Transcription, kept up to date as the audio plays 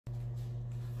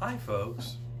Hi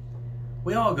folks.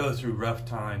 We all go through rough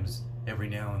times every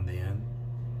now and then.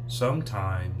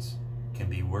 Sometimes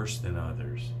can be worse than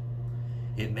others.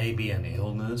 It may be an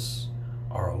illness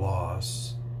or a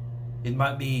loss. It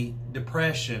might be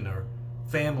depression or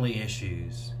family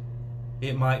issues.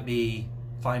 It might be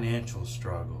financial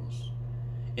struggles.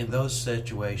 In those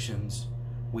situations,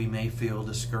 we may feel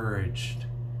discouraged.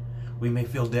 We may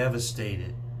feel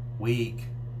devastated, weak,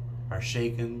 or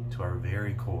shaken to our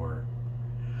very core.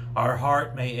 Our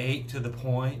heart may ache to the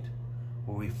point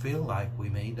where we feel like we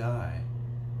may die.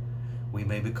 We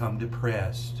may become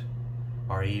depressed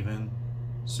or even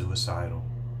suicidal.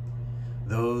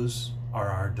 Those are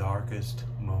our darkest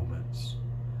moments.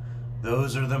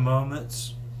 Those are the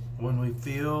moments when we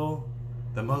feel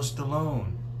the most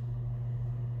alone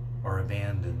or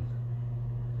abandoned.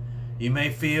 You may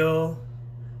feel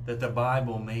that the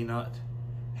Bible may not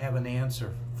have an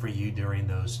answer for you during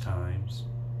those times.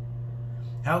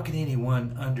 How can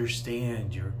anyone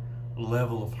understand your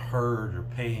level of hurt or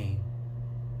pain?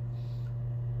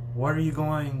 What are you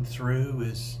going through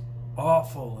is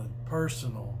awful and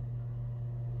personal.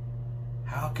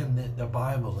 How can the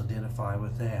Bible identify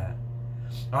with that?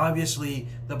 Obviously,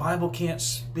 the Bible can't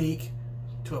speak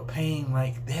to a pain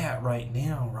like that right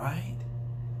now, right?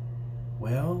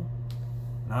 Well,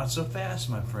 not so fast,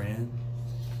 my friend.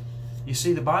 You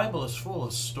see, the Bible is full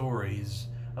of stories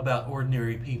about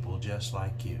ordinary people just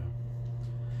like you.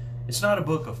 It's not a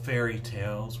book of fairy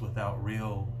tales without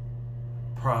real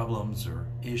problems or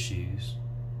issues.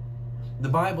 The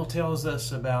Bible tells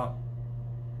us about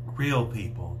real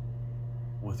people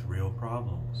with real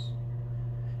problems.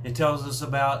 It tells us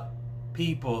about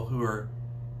people who are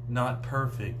not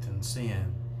perfect in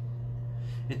sin.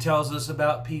 It tells us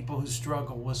about people who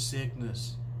struggle with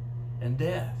sickness and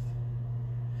death.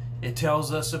 It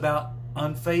tells us about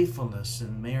unfaithfulness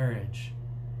in marriage.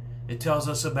 It tells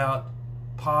us about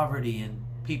poverty and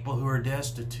people who are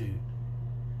destitute.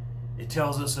 It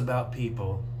tells us about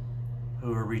people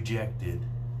who are rejected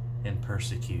and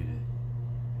persecuted.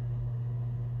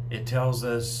 It tells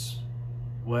us,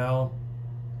 well,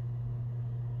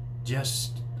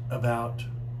 just about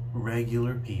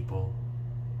regular people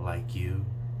like you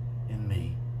and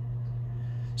me.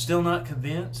 Still not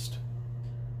convinced?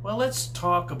 Well, let's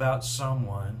talk about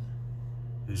someone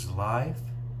whose life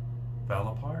fell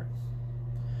apart.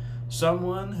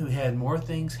 Someone who had more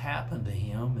things happen to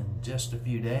him in just a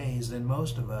few days than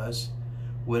most of us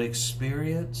would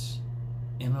experience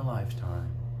in a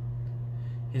lifetime.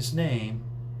 His name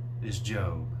is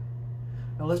Job.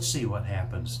 Now let's see what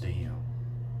happens to him.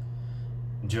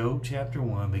 Job chapter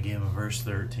 1, beginning with verse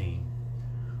 13.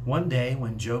 One day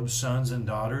when Job's sons and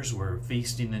daughters were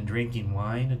feasting and drinking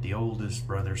wine at the oldest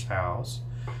brother's house,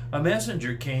 a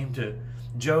messenger came to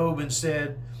Job and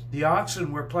said, "The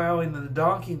oxen were plowing and the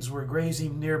donkeys were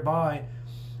grazing nearby,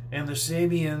 and the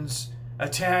Sabeans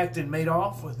attacked and made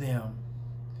off with them.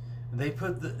 They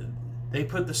put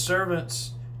the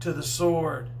servants to the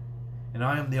sword, and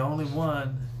I am the only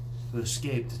one who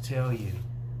escaped to tell you."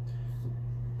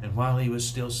 And while he was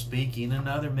still speaking,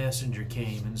 another messenger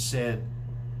came and said,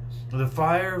 "The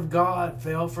fire of God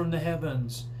fell from the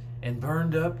heavens and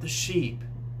burned up the sheep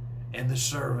and the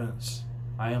servants.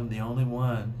 I am the only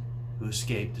one who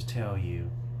escaped to tell you."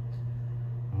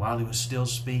 And while he was still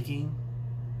speaking,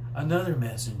 another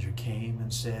messenger came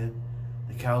and said,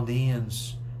 "The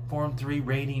Chaldeans formed 3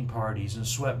 raiding parties and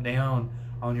swept down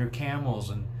on your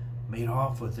camels and made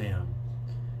off with them.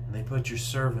 And they put your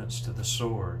servants to the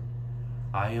sword.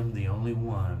 I am the only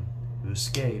one who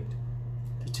escaped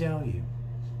to tell you."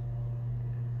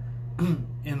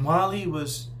 And while he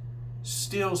was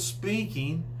still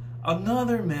speaking,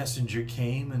 another messenger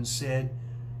came and said,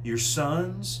 "Your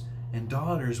sons and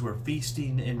daughters were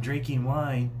feasting and drinking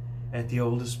wine at the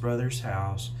oldest brother's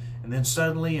house. And then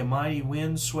suddenly a mighty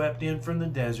wind swept in from the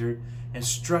desert and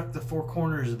struck the 4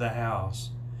 corners of the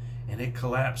house. And it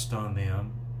collapsed on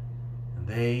them. And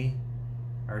they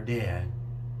are dead.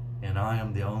 And I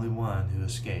am the only one who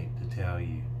escaped to tell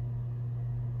you."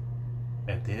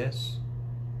 At this,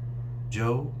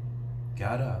 Job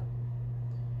got up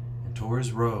and tore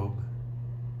his robe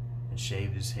and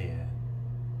shaved his head.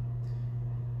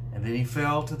 And then he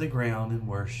fell to the ground and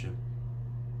worshiped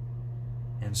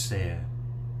and said,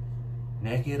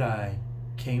 "Naked I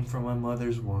came from my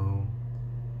mother's womb,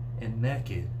 and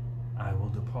naked I will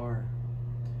depart.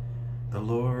 The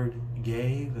Lord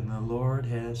gave, and the Lord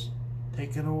has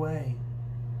taken away.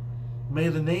 May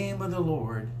the name of the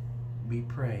Lord be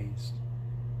praised."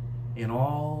 In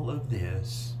all of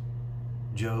this,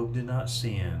 Job did not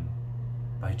sin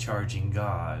by charging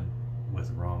God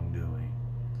with wrongdoing.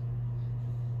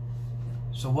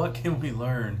 So what can we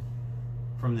learn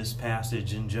from this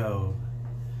passage in Job?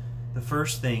 The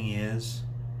first thing is,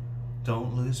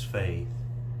 don't lose faith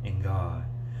in God.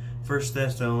 1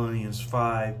 Thessalonians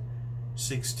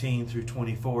 5:16 through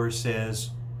 24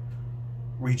 says,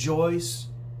 rejoice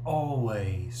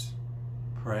always,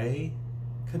 pray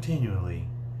continually,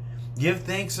 give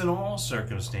thanks in all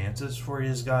circumstances, for it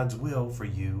is God's will for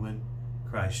you in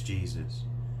Christ Jesus.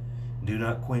 Do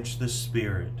not quench the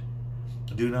Spirit.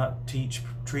 Do not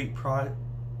treat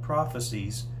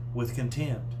prophecies with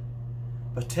contempt,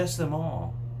 but test them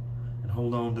all and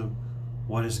hold on to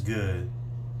what is good.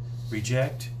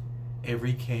 Reject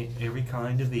every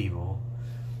kind of evil.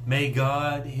 May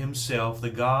God Himself, the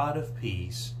God of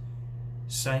peace,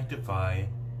 sanctify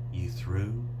you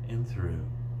through and through.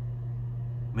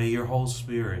 May your whole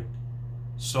spirit,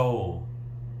 soul,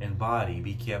 and body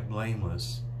be kept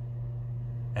blameless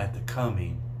at the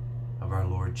coming of our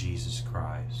Lord Jesus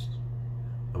Christ.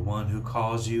 The one who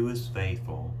calls you is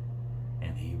faithful,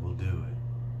 and He will do it.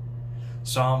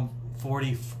 Psalm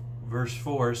 40 verse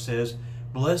 4 says,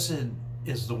 blessed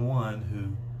is the one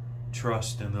who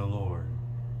trusts in the Lord.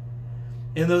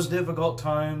 In those difficult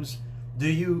times, do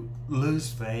you lose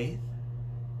faith?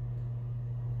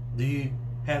 Do you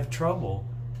have trouble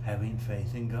having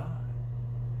faith in God?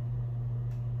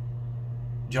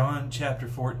 John chapter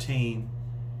 14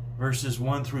 verses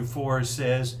 1 through 4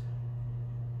 says,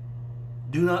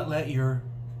 do not let your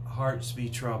hearts be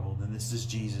troubled. And this is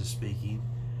Jesus speaking.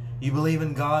 You believe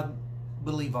in God,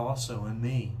 believe also in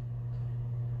me.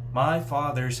 My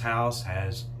Father's house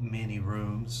has many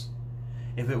rooms.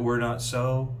 If it were not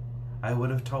so, I would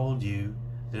have told you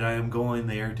that I am going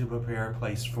there to prepare a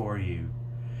place for you.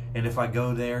 And if I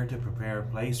go there to prepare a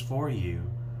place for you,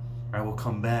 I will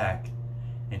come back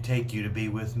and take you to be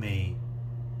with me,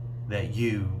 that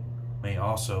you may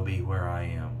also be where I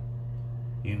am.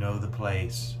 You know the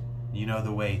place. You know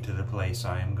the way to the place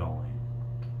I am going.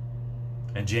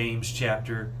 And James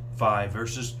chapter 5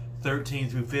 verses 13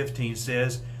 through 15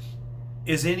 says,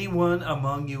 is anyone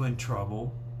among you in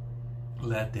trouble?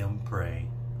 Let them pray.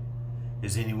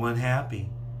 Is anyone happy?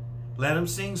 Let him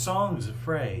sing songs of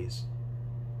praise.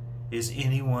 Is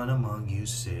anyone among you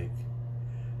sick?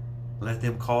 Let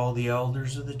them call the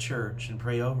elders of the church and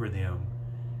pray over them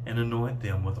and anoint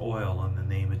them with oil in the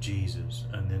name of Jesus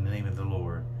and in the name of the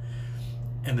Lord.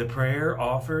 And the prayer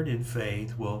offered in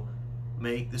faith will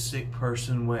make the sick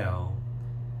person well.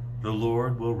 The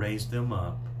Lord will raise them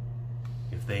up.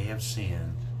 If they have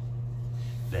sinned,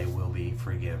 they will be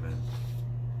forgiven.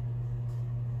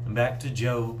 And back to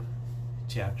Job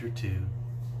chapter 2,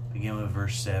 begin with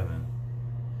verse 7.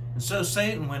 And so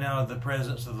Satan went out of the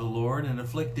presence of the Lord and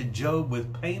afflicted Job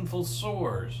with painful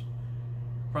sores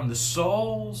from the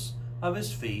soles of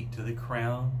his feet to the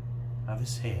crown of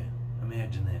his head.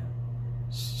 Imagine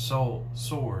that.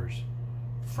 Sores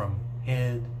from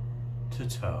head to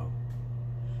toe.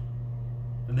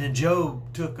 And then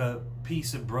Job took a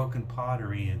piece of broken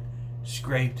pottery and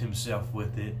scraped himself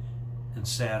with it and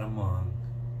sat among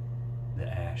the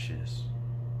ashes.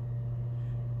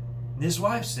 And his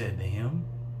wife said to him,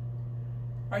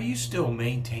 are you still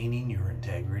maintaining your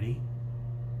integrity?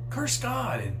 Curse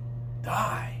God and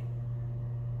die.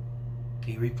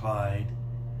 He replied,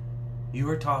 you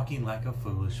are talking like a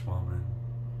foolish woman.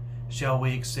 Shall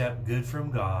we accept good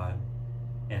from God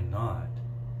and not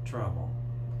trouble?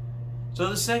 So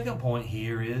the second point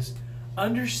here is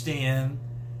understand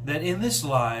that in this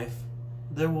life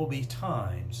there will be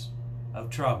times of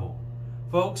trouble.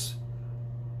 Folks,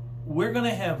 we're going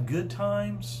to have good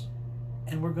times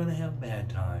and we're going to have bad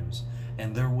times,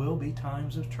 and there will be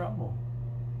times of trouble.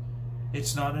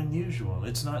 It's not unusual.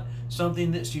 It's not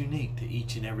something that's unique to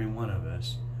each and every one of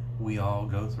us. We all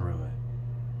go through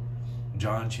it.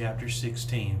 John chapter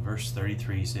 16 verse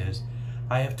 33 says,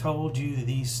 I have told you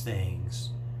these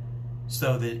things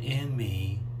so that in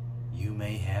me you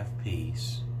may have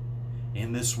peace.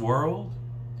 In this world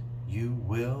you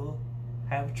will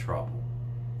have trouble.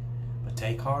 But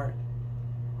take heart,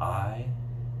 I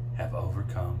have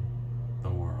overcome the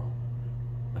world.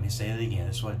 Let me say it again.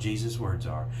 It's what Jesus' words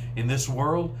are. In this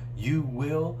world you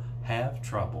will have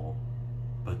trouble,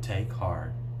 but take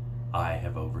heart, I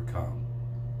have overcome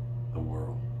the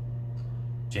world.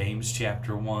 James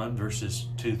chapter 1 verses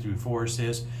 2 through 4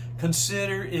 says,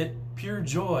 consider it pure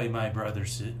joy, my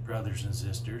brothers and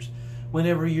sisters,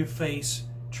 whenever you face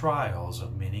trials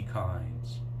of many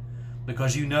kinds,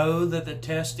 because you know that the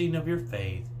testing of your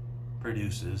faith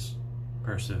produces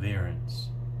perseverance.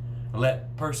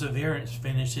 Let perseverance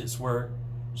finish its work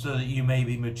so that you may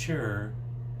be mature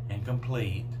and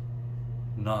complete,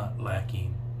 not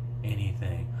lacking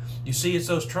anything. You see, it's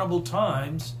those troubled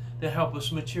times that help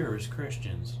us mature as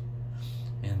Christians.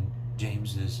 And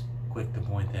James is quick to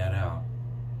point that out.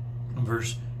 In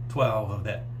verse 12 of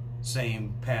that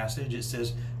same passage, it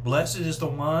says, "Blessed is the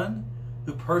one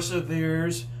who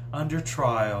perseveres under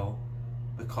trial,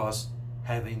 because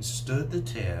having stood the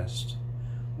test,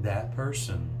 that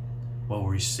person will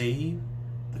receive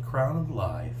the crown of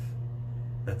life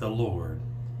that the Lord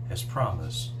has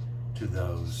promised to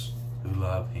those who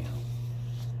love him."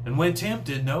 And when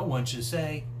tempted, no one should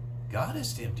say, "God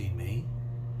is tempting me."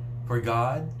 For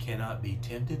God cannot be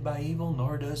tempted by evil,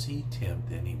 nor does he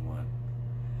tempt anyone.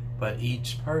 But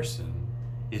each person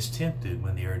is tempted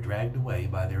when they are dragged away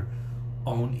by their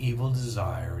own evil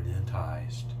desire and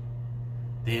enticed.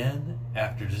 Then,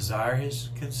 after desire is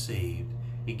conceived,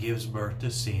 it gives birth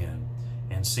to sin.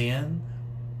 And sin,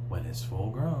 when it's full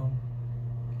grown,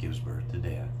 gives birth to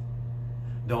death.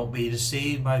 Don't be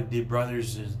deceived, my dear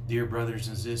brothers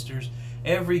and sisters.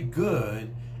 Every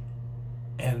good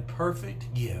and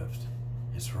perfect gift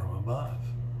is from above,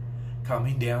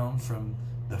 coming down from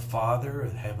the Father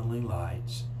of heavenly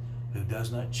lights, who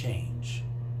does not change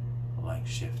like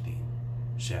shifting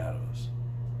shadows.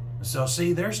 And so,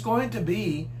 see, there's going to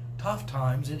be tough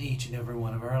times in each and every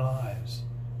one of our lives.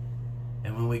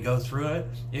 And when we go through it,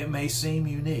 it may seem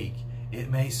unique. It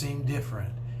may seem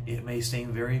different. It may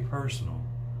seem very personal.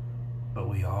 But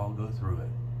we all go through it.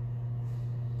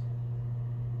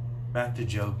 Back to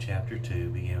Job chapter 2,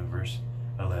 beginning verse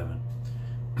 11.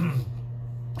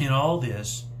 In all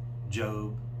this,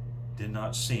 Job did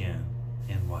not sin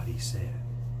in what he said.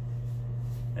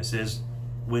 It says,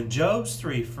 when Job's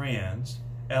three friends,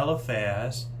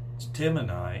 Eliphaz, the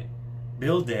Temanite,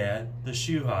 Bildad, the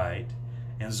Shuhite,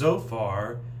 and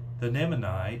Zophar, the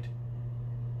Nemanite,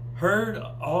 heard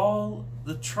all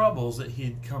the troubles that he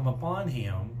had come upon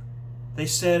him, they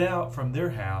set out from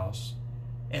their house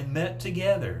and met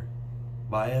together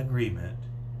by agreement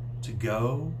to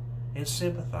go and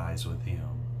sympathize with him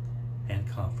and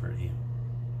comfort him.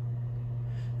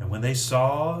 And when they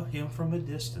saw him from a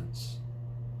distance,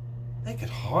 they could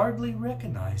hardly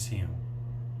recognize him.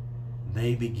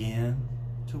 They began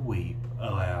to weep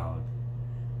aloud,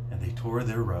 and they tore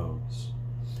their robes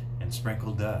and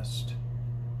sprinkled dust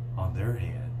on their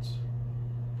heads.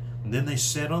 And then they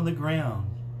sat on the ground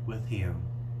with him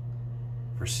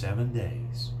for 7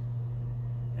 days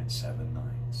and 7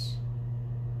 nights.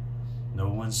 No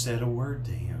one said a word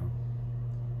to him,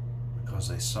 because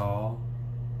they saw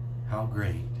how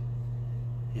great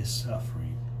his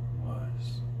suffering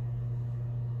was.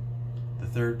 The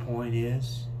third point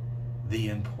is the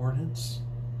importance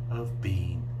of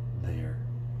being there.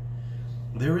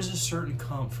 There is a certain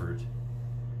comfort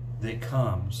that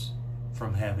comes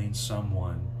from having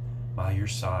someone by your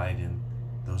side in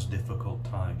those difficult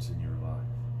times in your life.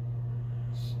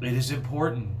 It is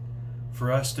important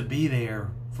for us to be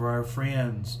there for our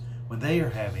friends when they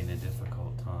are having a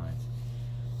difficult time.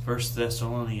 1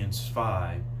 Thessalonians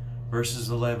 5, verses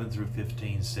 11 through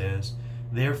 15 says,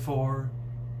 "Therefore,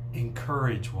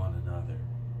 encourage one another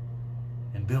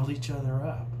and build each other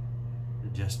up,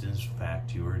 just as in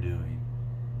fact you are doing."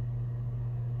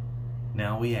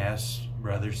 Now we ask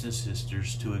brothers and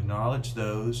sisters to acknowledge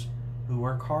those who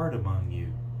work hard among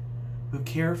you, who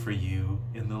care for you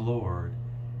in the Lord,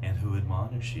 and who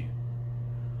admonish you.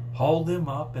 Hold them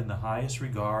up in the highest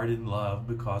regard and love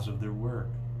because of their work.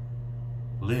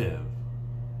 Live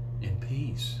in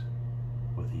peace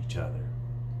with each other.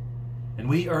 And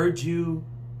we urge you,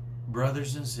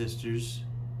 brothers and sisters,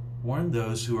 warn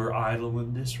those who are idle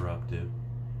and disruptive.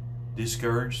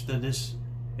 Encourage the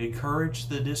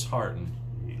disheartened.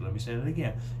 Let me say that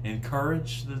again.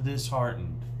 Encourage the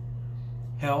disheartened.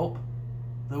 Help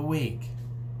the weak.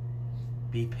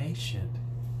 Be patient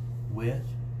with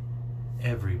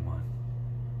everyone.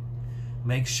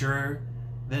 Make sure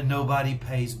that nobody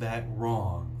pays back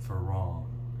wrong for wrong,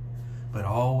 but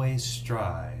always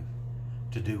strive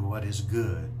to do what is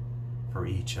good for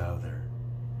each other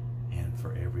and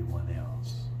for everyone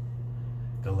else.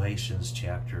 Galatians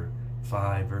chapter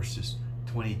 5, verses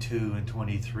 22 and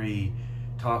 23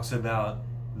 talks about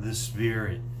the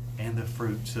Spirit and the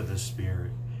fruits of the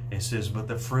Spirit. It says, but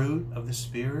the fruit of the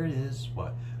Spirit is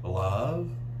what? Love,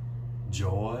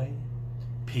 joy,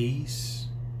 peace,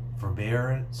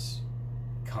 forbearance,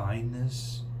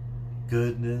 kindness,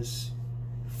 goodness,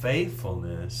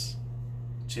 faithfulness,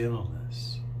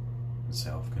 gentleness, and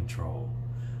self-control.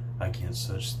 Against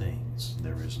such things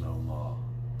there is no law.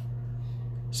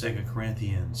 2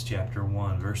 Corinthians chapter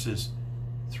 1, verses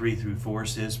 3 through 4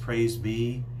 says, praise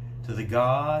be to the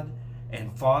God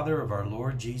and Father of our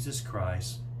Lord Jesus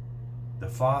Christ, the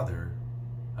Father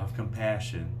of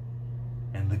compassion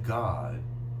and the God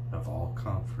of all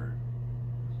comfort,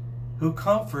 who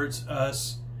comforts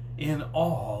us in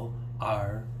all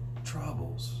our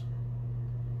troubles.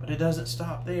 But it doesn't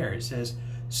stop there. It says,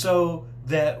 so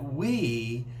that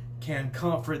we can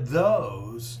comfort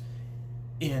those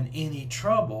in any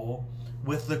trouble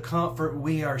with the comfort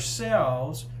we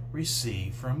ourselves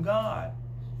receive from God.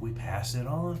 We pass it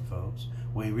on, folks.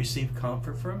 We receive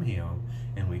comfort from Him,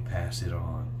 and we pass it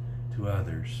on to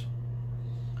others.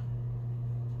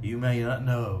 You may not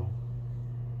know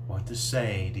what to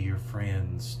say to your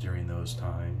friends during those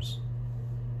times,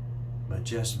 but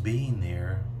just being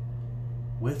there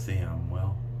with them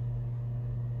will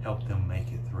help them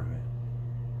make it through it.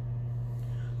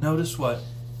 Notice what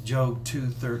Job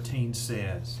 2:13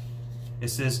 says. It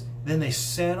says, then they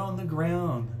sat on the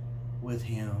ground with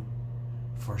him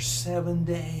for 7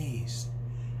 days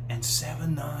and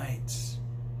 7 nights.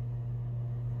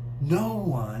 No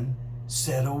one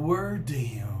said a word to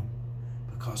him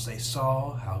because they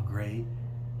saw how great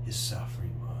his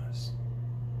suffering was.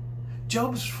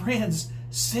 Job's friends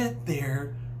sat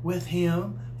there with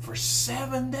him for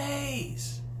 7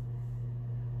 days.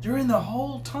 During the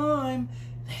whole time,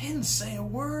 they didn't say a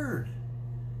word.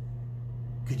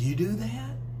 Could you do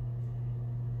that?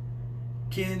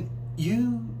 Can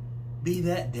you be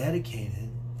that dedicated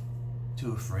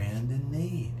to a friend in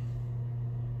need?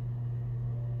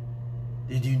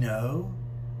 Did you know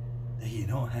that you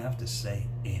don't have to say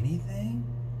anything?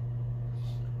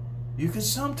 You could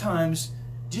sometimes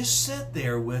just sit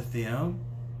there with them,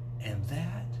 and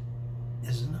that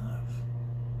is enough.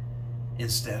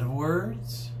 Instead of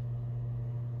words,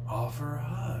 offer a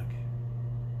hug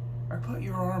or put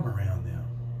your arm around them.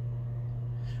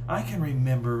 I can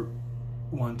remember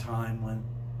one time when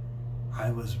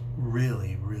I was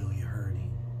really, really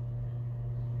hurting,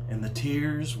 and the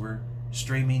tears were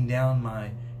streaming down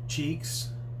my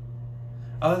cheeks.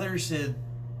 Others had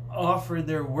offered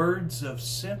their words of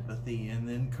sympathy and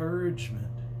encouragement,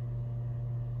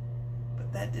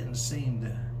 but that didn't seem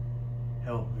to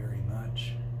help very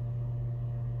much.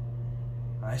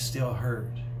 I still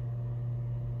hurt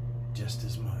just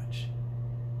as much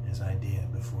as I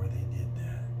did before they did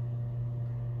that.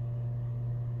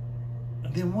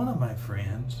 And then one of my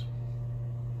friends,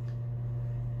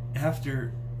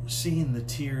 after seeing the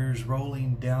tears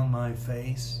rolling down my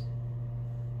face,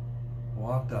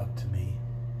 walked up to me,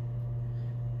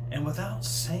 and without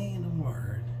saying a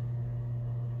word,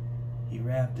 he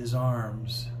wrapped his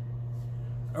arms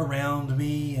around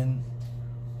me and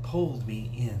pulled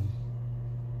me in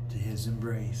to his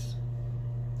embrace.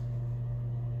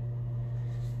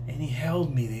 And he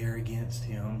held me there against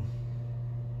him,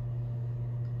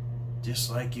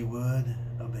 just like you would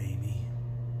a baby.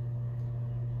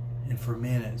 And for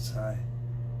minutes I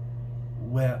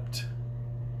wept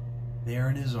there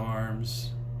in his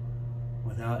arms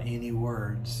without any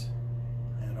words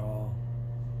at all.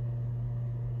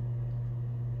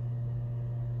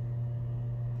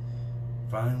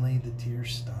 Finally, the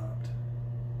tears stopped,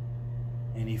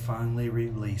 and he finally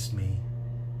released me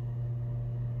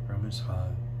from his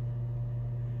hug.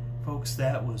 Folks,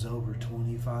 that was over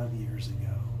 25 years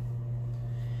ago,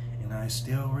 and I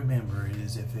still remember it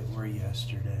as if it were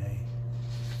yesterday.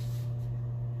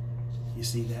 You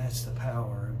see, that's the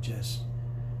power of just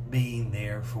being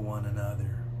there for one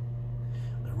another.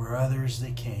 There were others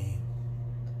that came,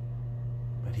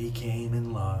 but he came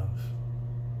in love,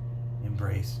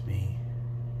 embraced me,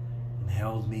 and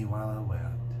held me while I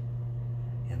wept,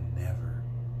 and never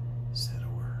said a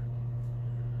word.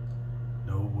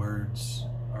 No words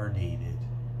are needed.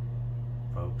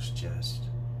 Folks, just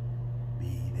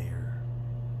be there.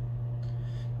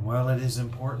 And while it is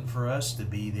important for us to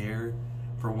be there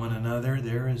for one another,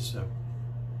 there is a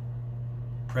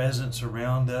presence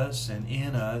around us and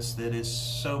in us that is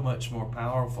so much more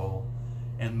powerful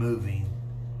and moving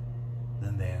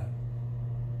than that.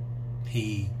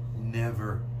 He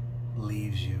never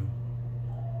leaves you.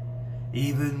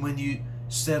 Even when you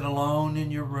sit alone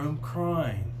in your room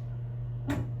crying,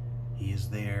 He is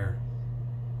there.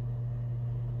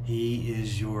 He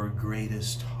is your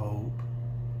greatest hope,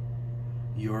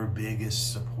 your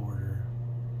biggest supporter,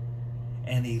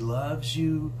 and He loves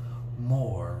you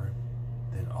more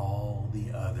than all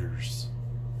the others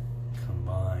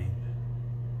combined.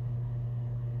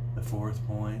 The fourth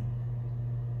point,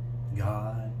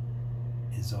 God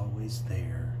is always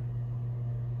there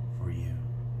for you.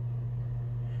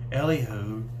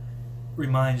 Elihu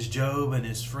reminds Job and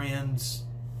his friends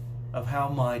of how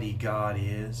mighty God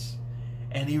is,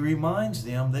 and he reminds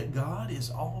them that God is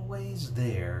always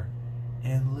there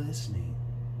and listening.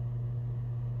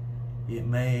 It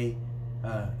may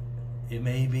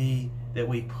be that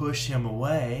we push Him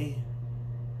away,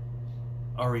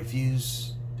 or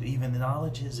refuse to even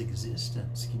acknowledge His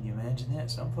existence. Can you imagine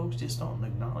that? Some folks just don't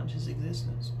acknowledge His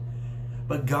existence.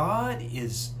 But God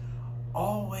is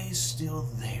always still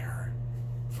there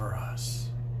for us.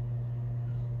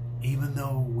 Even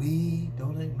though we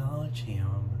don't acknowledge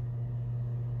Him,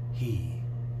 He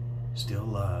still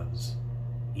loves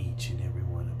each and every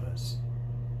one of us.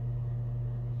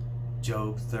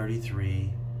 Job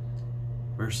 33,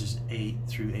 verses 8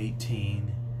 through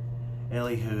 18,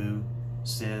 Elihu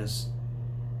says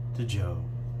to Job,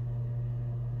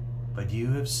 But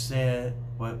you have said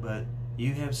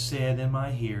in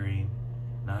my hearing,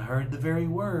 and I heard the very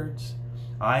words,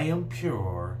 I am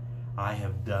pure, I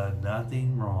have done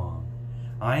nothing wrong.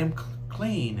 I am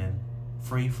clean and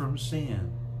free from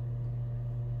sin.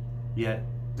 Yet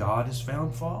God has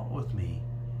found fault with me.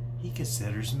 He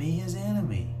considers me His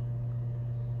enemy.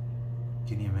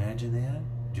 Can you imagine that?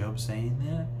 Job saying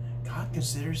that? God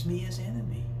considers me His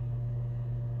enemy.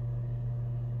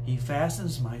 He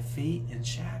fastens my feet in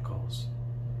shackles.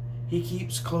 He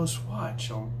keeps close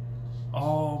watch on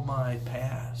all my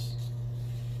past.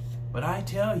 But I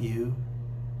tell you,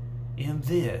 in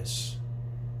this,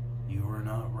 you are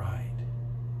not right.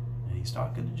 And he's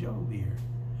talking to Job here.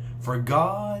 For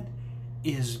God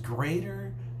is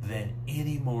greater than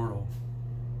any mortal.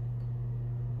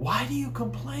 Why do you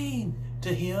complain to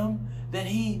Him that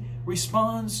He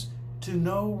responds to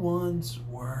no one's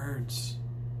words?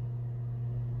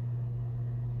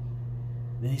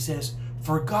 Then he says,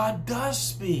 for God does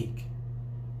speak,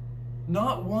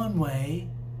 not one way,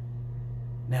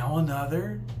 now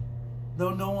another,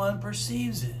 though no one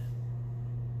perceives it.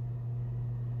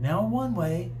 Now one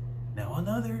way, now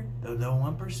another, though no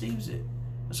one perceives it.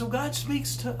 And so God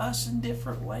speaks to us in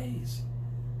different ways.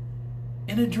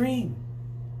 In a dream,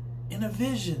 in a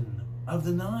vision of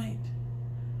the night,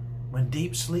 when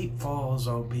deep sleep falls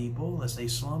on people as they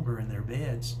slumber in their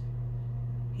beds,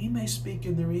 He may speak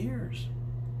in their ears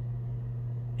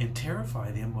and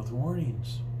terrify them with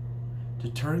warnings to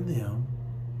turn them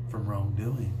from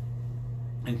wrongdoing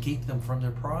and keep them from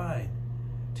their pride,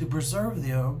 to preserve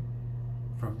them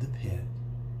from the pit,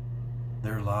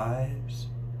 their lives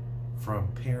from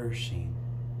perishing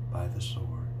by the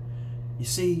sword. You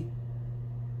see,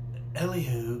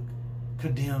 Elihu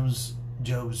condemns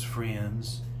Job's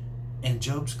friends and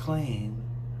Job's claim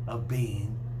of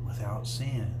being without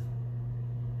sin.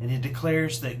 And he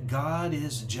declares that God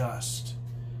is just.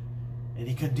 And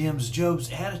he condemns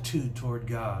Job's attitude toward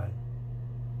God.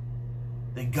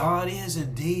 That God is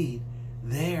indeed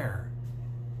there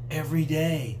every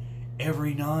day,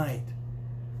 every night,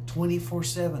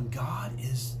 24/7. God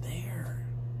is there.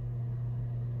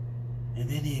 And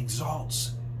then he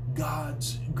exalts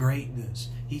God's greatness.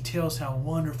 He tells how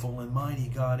wonderful and mighty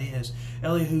God is.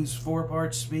 Elihu's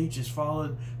four-part speech is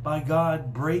followed by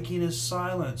God breaking His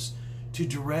silence to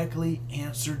directly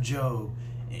answer Job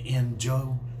in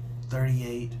Job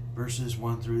 38, verses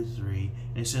 1 through 3.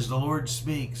 And it says, the Lord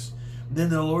speaks. Then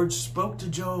the Lord spoke to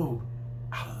Job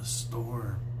out of the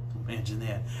storm. Imagine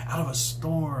that. Out of a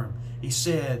storm. He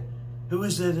said, who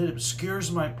is it that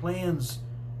obscures my plans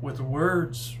with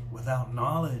words without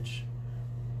knowledge?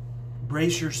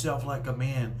 Brace yourself like a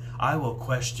man. I will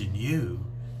question you,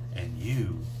 and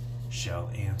you shall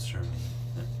answer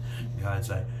me. God's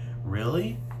like,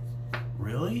 really?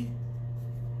 Really?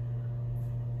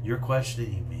 You're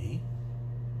questioning me?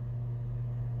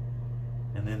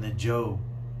 And then the Job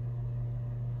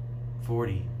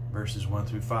 40, verses 1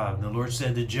 through 5. And the Lord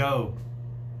said to Job,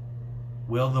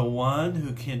 will the one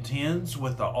who contends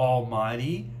with the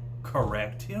Almighty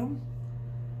correct him?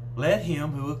 Let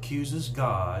him who accuses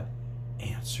God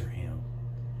answer him.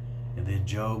 And then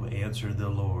Job answered the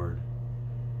Lord,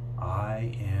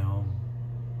 I am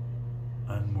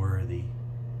unworthy.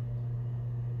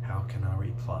 How can I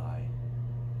reply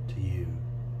to you?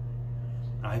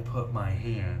 I put my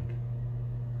hand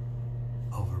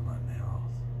over my mouth.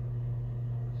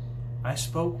 I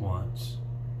spoke once,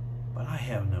 but I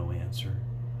have no answer.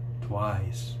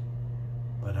 Twice,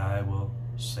 but I will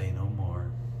say no more.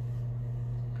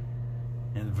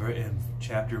 In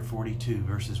chapter 42,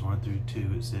 verses 1 through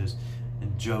 2, it says,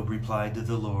 and Job replied to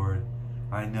the Lord,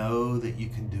 I know that you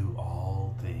can do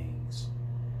all things.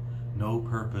 No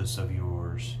purpose of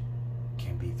yours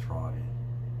can be thwarted.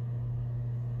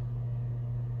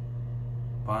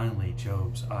 Finally,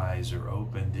 Job's eyes are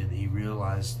opened and he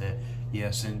realized that,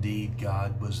 yes, indeed,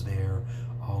 God was there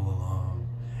all along.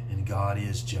 And God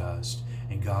is just,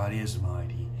 and God is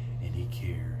mighty, and He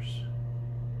cares.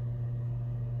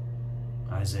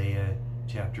 Isaiah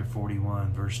chapter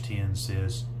 41, verse 10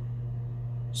 says,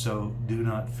 so do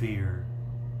not fear,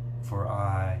 for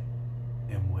I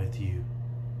am with you.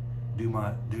 Do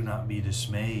not be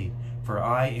dismayed, for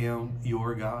I am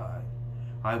your God.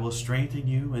 I will strengthen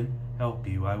you and help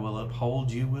you. I will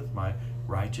uphold you with my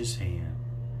righteous hand.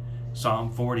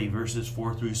 Psalm 40 verses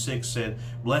 4 through 6 said,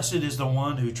 Blessed is the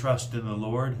one who trusts in the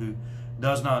Lord, who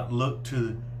does not look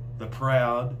to the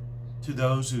proud, to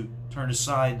those who turn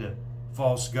aside to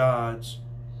false gods.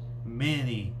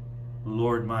 Many,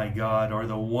 Lord my God, are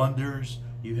the wonders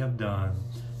you have done,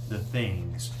 the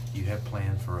things you have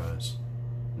planned for us.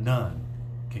 None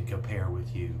can compare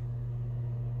with you.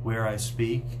 Where I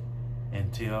speak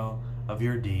and tell of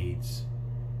your deeds,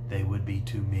 they would be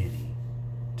too many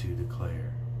to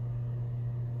declare.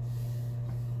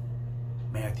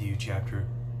 Matthew chapter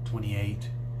 28,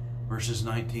 verses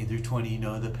 19 through 20, you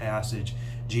know the passage.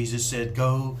 Jesus said,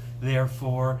 Go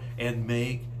therefore and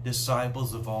make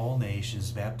disciples of all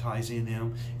nations, baptizing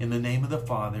them in the name of the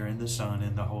Father and the Son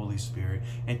and the Holy Spirit,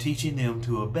 and teaching them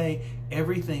to obey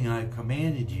everything I've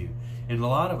commanded you. And a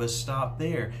lot of us stop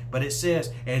there, but it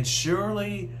says, And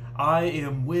surely I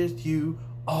am with you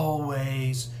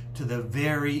always to the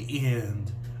very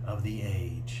end of the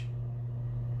age.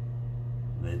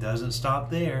 And it doesn't stop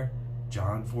there.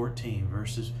 John 14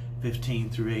 verses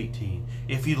 15 through 18.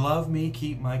 If you love me,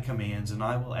 keep my commands, and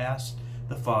I will ask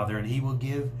the Father, and he will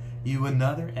give you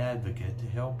another advocate to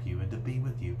help you and to be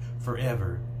with you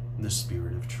forever, in the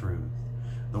Spirit of truth.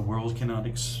 The world cannot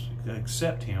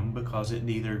accept him because it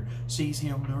neither sees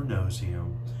him nor knows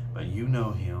him, but you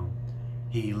know him.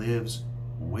 He lives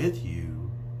with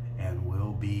you and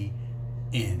will be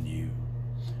in you.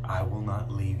 I will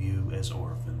not leave you as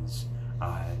orphans.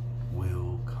 I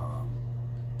will come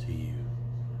to you.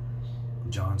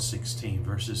 John 16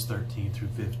 verses 13 through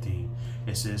 15.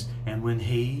 It says, And when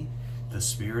he, the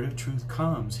Spirit of truth,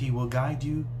 comes, he will guide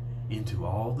you into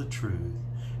all the truth.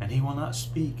 And he will not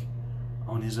speak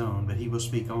on his own, but he will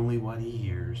speak only what he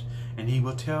hears. And he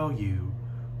will tell you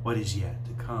what is yet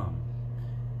to come.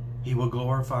 He will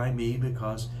glorify me,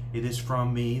 because it is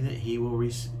from me that he will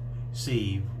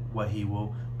receive what he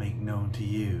will make known to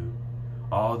you.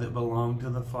 All that belong to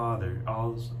the Father,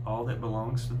 all that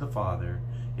belongs to the Father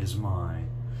is mine.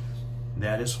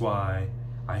 That is why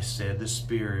I said the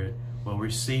Spirit will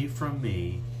receive from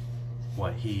me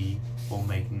what he will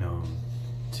make known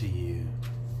to you.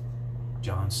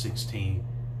 John 16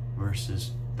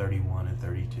 verses 31 and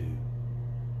 32.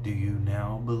 Do you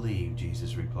now believe?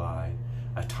 Jesus replied.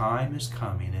 A time is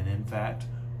coming, and in fact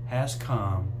has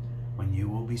come, when you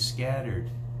will be scattered,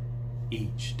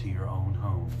 each to your own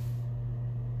home.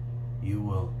 You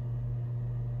will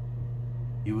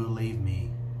leave me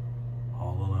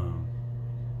all alone.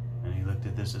 And he looked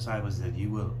at the disciples and said, You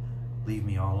will leave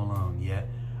me all alone, yet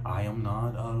I am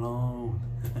not alone.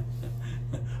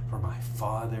 For my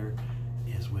Father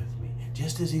is with me.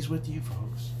 Just as he's with you,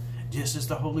 folks. Just as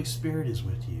the Holy Spirit is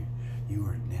with you. You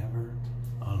are never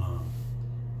alone.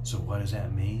 So what does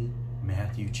that mean?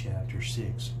 Matthew chapter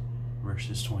 6,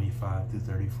 verses 25 through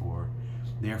 34.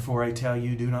 Therefore I tell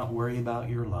you, do not worry about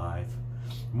your life,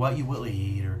 what you will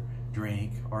eat or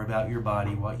drink, or about your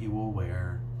body, what you will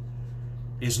wear.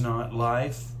 Is not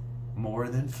life more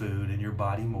than food, and your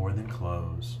body more than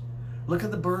clothes? Look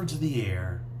at the birds of the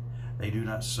air. They do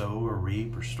not sow or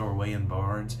reap or store away in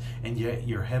barns, and yet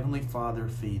your heavenly Father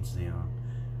feeds them.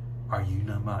 Are you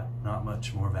not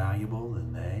much more valuable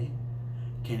than they?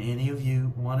 Can any of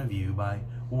you, one of you, by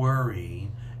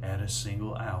worrying, add a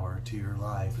single hour to your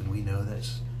life? And we know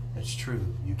that's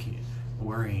true. You can't.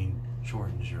 Worrying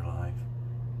shortens your life.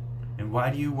 And why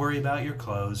do you worry about your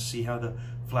clothes? See how the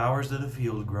flowers of the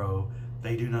field grow.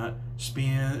 They do not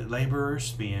labor or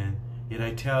spin. Yet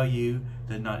I tell you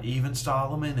that not even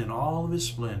Solomon in all of his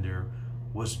splendor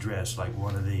was dressed like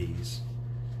one of these.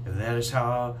 If that is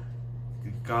how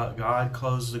God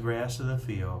clothes the grass of the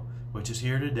field, which is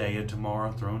here today and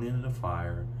tomorrow thrown into the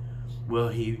fire, will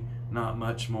he not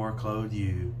much more clothe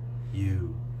you,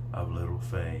 you of little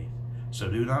faith? So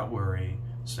do not worry,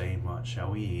 saying, What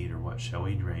shall we eat, or what shall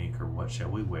we drink, or what shall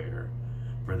we wear?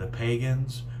 For the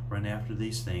pagans run after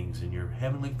these things, and your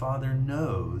heavenly Father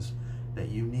knows that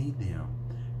you need them.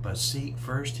 But seek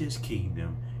first his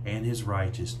kingdom and his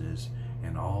righteousness,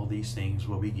 and all these things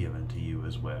will be given to you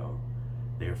as well.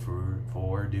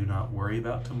 Therefore do not worry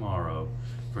about tomorrow,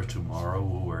 for tomorrow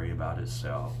will worry about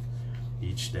itself.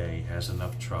 Each day has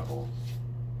enough trouble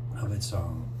of its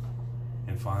own.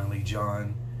 And finally,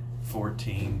 John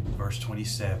 14, verse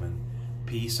 27.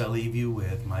 Peace I leave you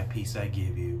with, my peace I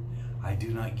give you. I do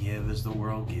not give as the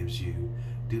world gives you.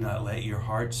 Do not let your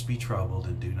hearts be troubled,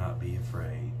 and do not be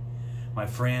afraid. My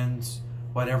friends,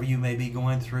 whatever you may be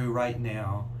going through right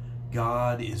now,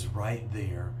 God is right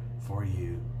there for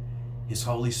you. His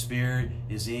Holy Spirit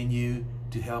is in you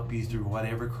to help you through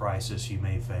whatever crisis you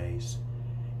may face.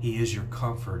 He is your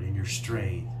comfort and your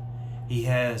strength. He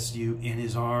has you in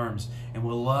His arms and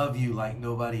will love you like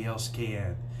nobody else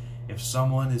can. If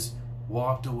someone has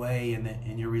walked away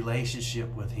in your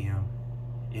relationship with Him,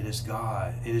 it is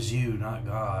God. It is you, not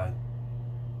God.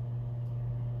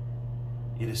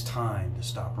 It is time to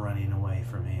stop running away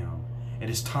from Him. It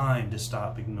is time to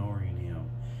stop ignoring Him.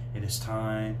 It is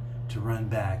time to run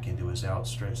back into His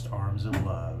outstretched arms of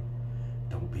love.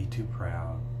 Don't be too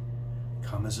proud.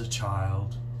 Come as a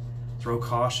child. Throw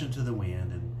caution to the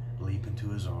wind and leap into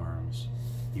His arms.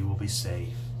 You will be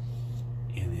safe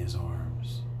in His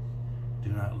arms. Do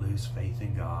not lose faith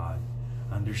in God.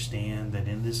 Understand that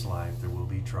in this life there will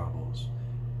be troubles.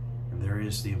 And there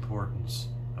is the importance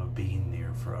of being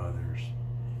there for others.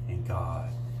 And God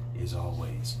is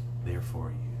always there for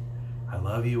you. I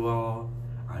love you all.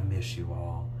 I miss you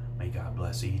all. May God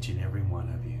bless each and every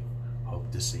one of you.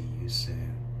 Hope to see you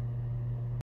soon.